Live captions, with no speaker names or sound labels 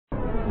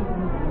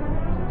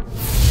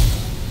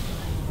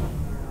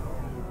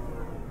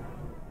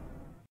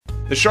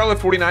The Charlotte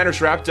 49ers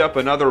wrapped up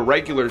another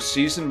regular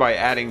season by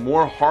adding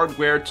more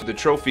hardware to the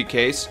trophy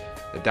case.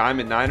 The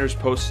Diamond Niners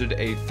posted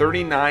a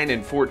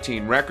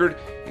 39-14 record,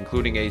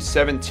 including a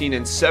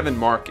 17-7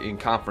 mark in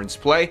conference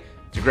play,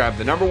 to grab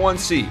the #1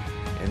 seed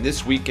in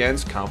this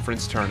weekend's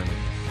conference tournament.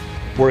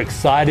 We're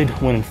excited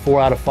winning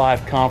 4 out of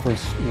 5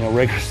 conference,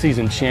 regular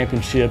season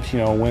championships.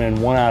 Winning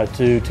 1 out of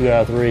 2, 2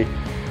 out of 3,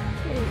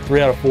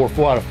 3 out of 4,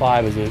 4 out of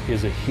 5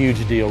 is a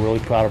huge deal. Really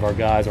proud of our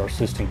guys, our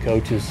assistant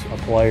coaches, our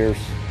players.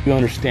 You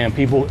understand,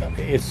 people,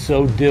 it's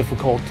so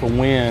difficult to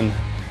win,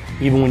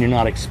 even when you're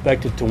not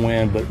expected to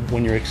win. But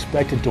when you're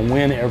expected to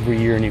win every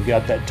year and you've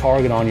got that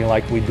target on you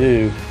like we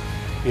do,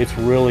 it's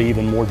really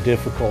even more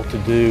difficult to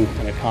do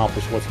and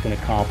accomplish what's been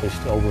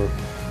accomplished over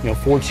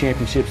 4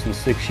 championships in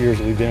 6 years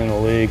that we've been in the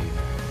league,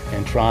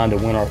 and trying to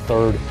win our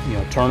 3rd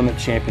tournament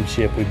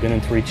championship. We've been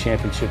in 3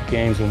 championship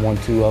games and won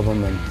 2 of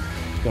them, and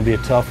it's going to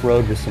be a tough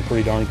road with some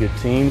pretty darn good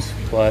teams,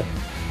 but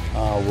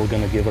we're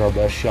going to give it our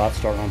best shot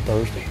starting on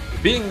Thursday.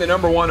 Being the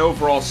 #1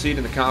 overall seed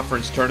in the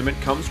conference tournament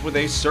comes with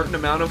a certain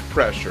amount of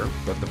pressure,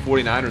 but the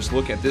 49ers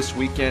look at this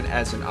weekend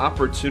as an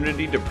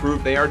opportunity to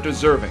prove they are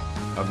deserving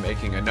of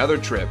making another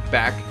trip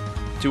back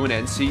to an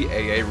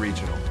NCAA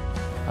regional.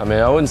 I mean,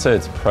 I wouldn't say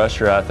it's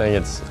pressure. I think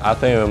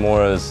of it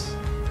more as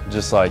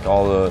just like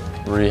all the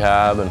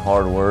rehab and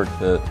hard work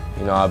that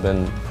I've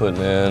been putting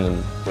in,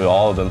 and we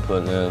all have been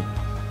putting in.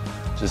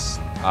 Just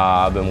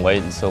I've been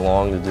waiting so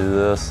long to do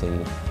this,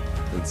 and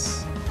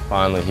it's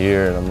finally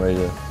here, and I'm ready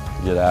to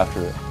get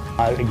after it.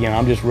 Again,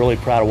 I'm just really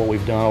proud of what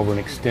we've done over an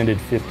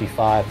extended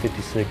 55,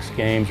 56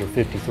 games, or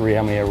 53,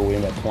 how many ever we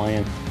end up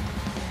playing.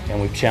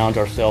 And we've challenged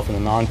ourselves in the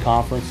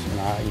non-conference,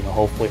 and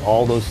hopefully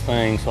all those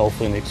things,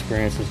 hopefully the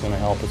experience is going to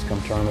help us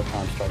come tournament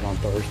time starting on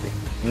Thursday.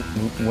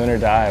 Win or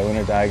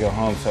die, go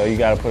home. So you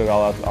got to put it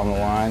all out on the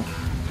line.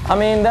 I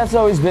mean, that's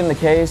always been the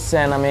case,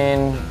 and I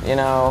mean,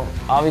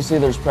 obviously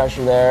there's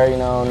pressure there,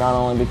 not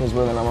only because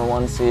we're the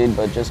 #1 seed,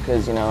 but just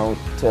because,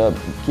 to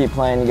keep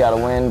playing you got to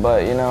win.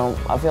 But,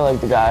 I feel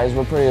like the guys,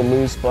 we're a pretty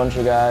loose bunch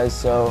of guys,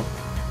 so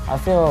I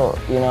feel,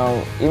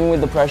 even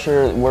with the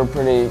pressure, we're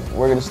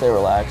going to stay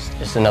relaxed.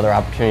 Just another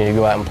opportunity to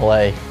go out and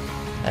play,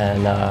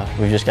 and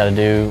we've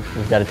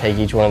got to take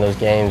each one of those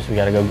games. We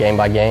got to go game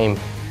by game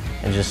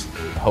and just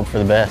hope for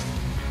the best.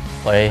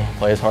 Play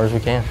as hard as we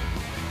can.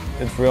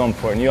 It's real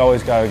important. You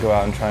always got to go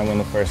out and try and win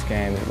the first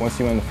game. Once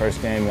you win the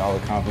first game, all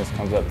the confidence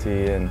comes up to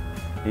you, and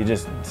you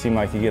just seem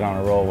like you get on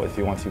a roll with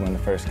you once you win the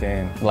first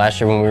game. Last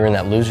year when we were in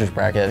that losers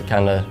bracket,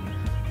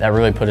 that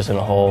really put us in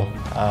a hole.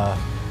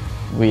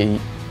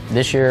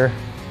 This year,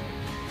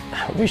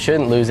 we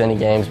shouldn't lose any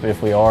games, but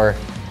if we are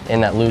in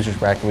that losers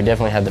bracket, we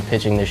definitely have the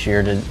pitching this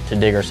year to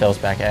dig ourselves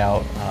back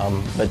out.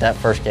 But that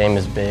first game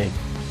is big.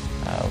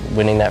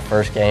 Winning that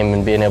first game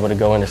and being able to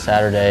go into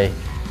Saturday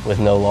with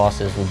no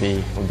losses would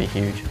be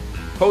huge.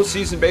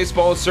 Postseason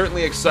baseball is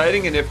certainly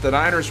exciting, and if the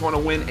Niners want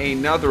to win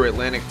another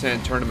Atlantic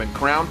 10 tournament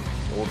crown,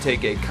 it will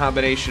take a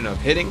combination of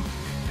hitting,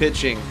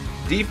 pitching,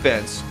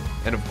 defense,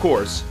 and of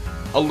course,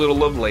 a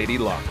little of lady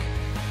luck.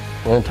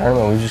 In the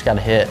tournament, we've just got to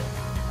hit.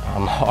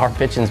 Our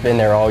pitching's been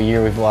there all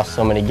year. We've lost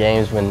so many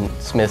games when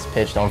Smith's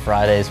pitched on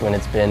Fridays when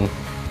it's been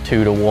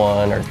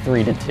 2-1 or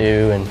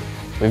 3-2, and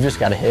we've just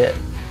got to hit.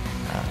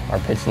 Our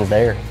pitching's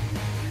there.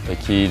 The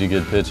key to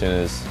good pitching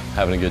is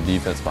having a good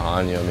defense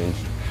behind you. I mean,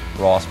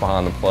 Ross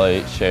behind the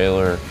plate,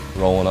 Shaler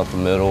rolling up the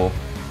middle,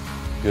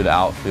 good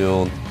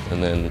outfield,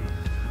 and then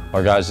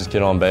our guys just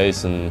get on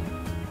base and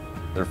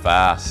they're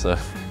fast. So,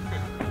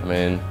 I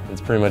mean, it's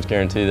pretty much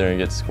guaranteed they're going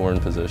to get scoring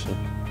position.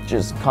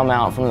 Just come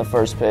out from the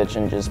first pitch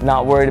and just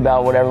not worried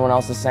about what everyone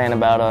else is saying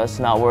about us,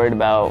 not worried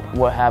about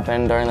what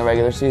happened during the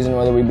regular season,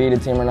 whether we beat a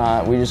team or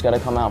not. We just got to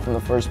come out from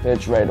the first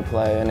pitch ready to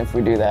play, and if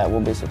we do that,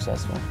 we'll be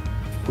successful.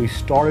 We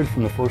started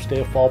from the first day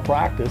of fall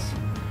practice,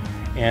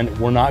 and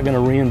we're not going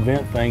to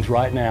reinvent things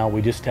right now.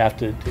 We just have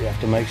to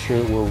make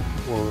sure that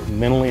we're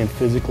mentally and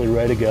physically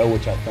ready to go,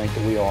 which I think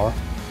that we are.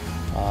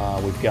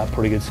 We've got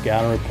pretty good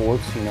scouting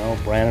reports.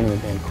 Brandon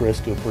and Chris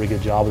do a pretty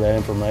good job of that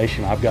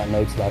information. I've got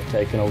notes that I've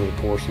taken over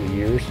the course of the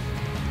years.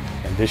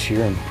 And this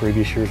year and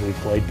previous years we've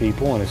played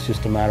people, and it's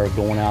just a matter of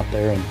going out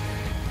there and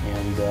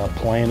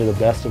playing to the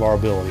best of our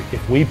ability.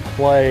 If we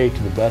play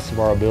to the best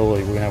of our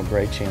ability, we're going to have a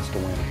great chance to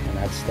win, and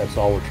that's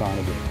all we're trying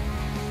to do.